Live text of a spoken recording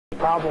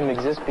problem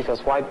exists because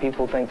white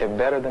people think they're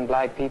better than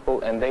black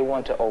people, and they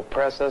want to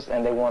oppress us,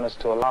 and they want us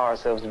to allow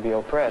ourselves to be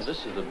oppressed.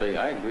 This is the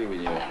I agree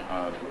with you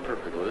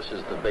perfectly. This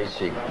is the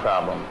basic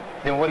problem.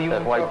 Then what do you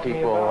that want to white talk to me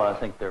people about?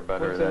 think they're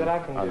better So than that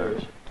I can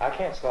others. do. I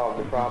can't solve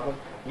the problem.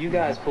 You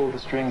guys pull the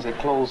strings that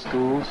close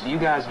schools. You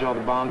guys draw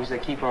the boundaries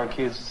that keep our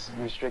kids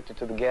restricted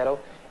to the ghetto.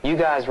 You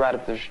guys write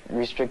up the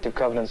restrictive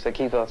covenants that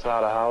keep us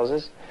out of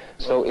houses.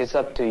 So it's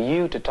up to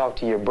you to talk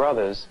to your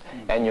brothers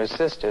and your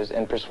sisters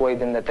and persuade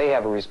them that they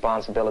have a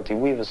responsibility.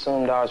 We've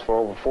assumed ours for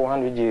over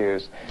 400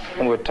 years,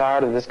 and we're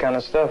tired of this kind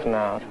of stuff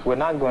now. We're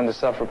not going to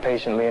suffer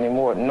patiently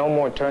anymore. No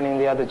more turning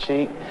the other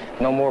cheek.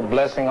 No more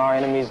blessing our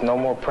enemies. No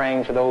more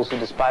praying for those who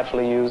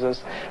despitefully use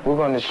us. We're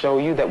going to show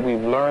you that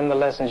we've learned the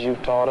lessons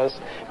you've taught us.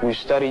 We've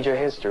studied your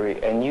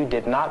history, and you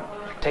did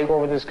not take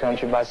over this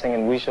country by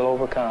singing "We Shall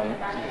Overcome."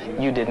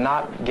 You did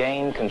not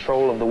gain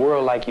control of the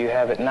world like you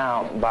have it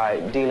now by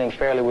dealing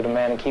fairly with a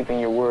man and keeping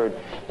your word.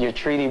 You're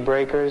treaty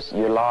breakers,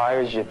 you're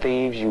liars, you're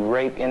thieves, you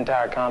rape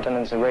entire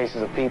continents and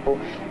races of people.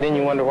 Then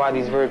you wonder why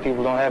these very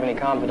people don't have any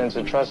confidence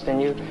or trust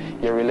in you.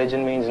 Your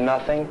religion means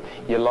nothing.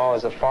 Your law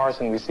is a farce,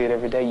 and we see it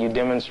every day. You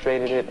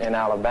demonstrated it in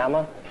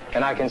Alabama.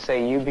 And I can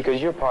say you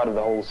because you're part of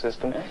the whole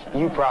system.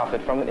 You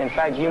profit from it. In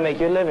fact, you make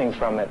your living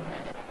from it.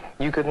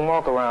 You couldn't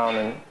walk around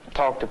and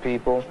talk to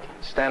people,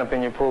 stand up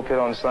in your pulpit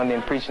on Sunday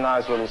and preach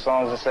nice little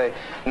songs and say,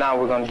 now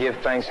we're going to give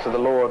thanks to the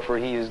Lord for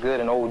he is good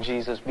and old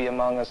Jesus be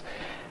among us.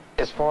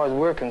 As far as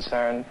we're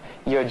concerned,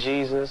 your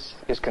Jesus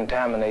is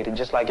contaminated,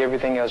 just like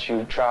everything else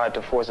you tried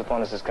to force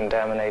upon us is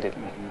contaminated.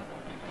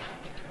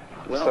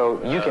 Well,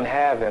 so you can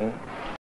have him,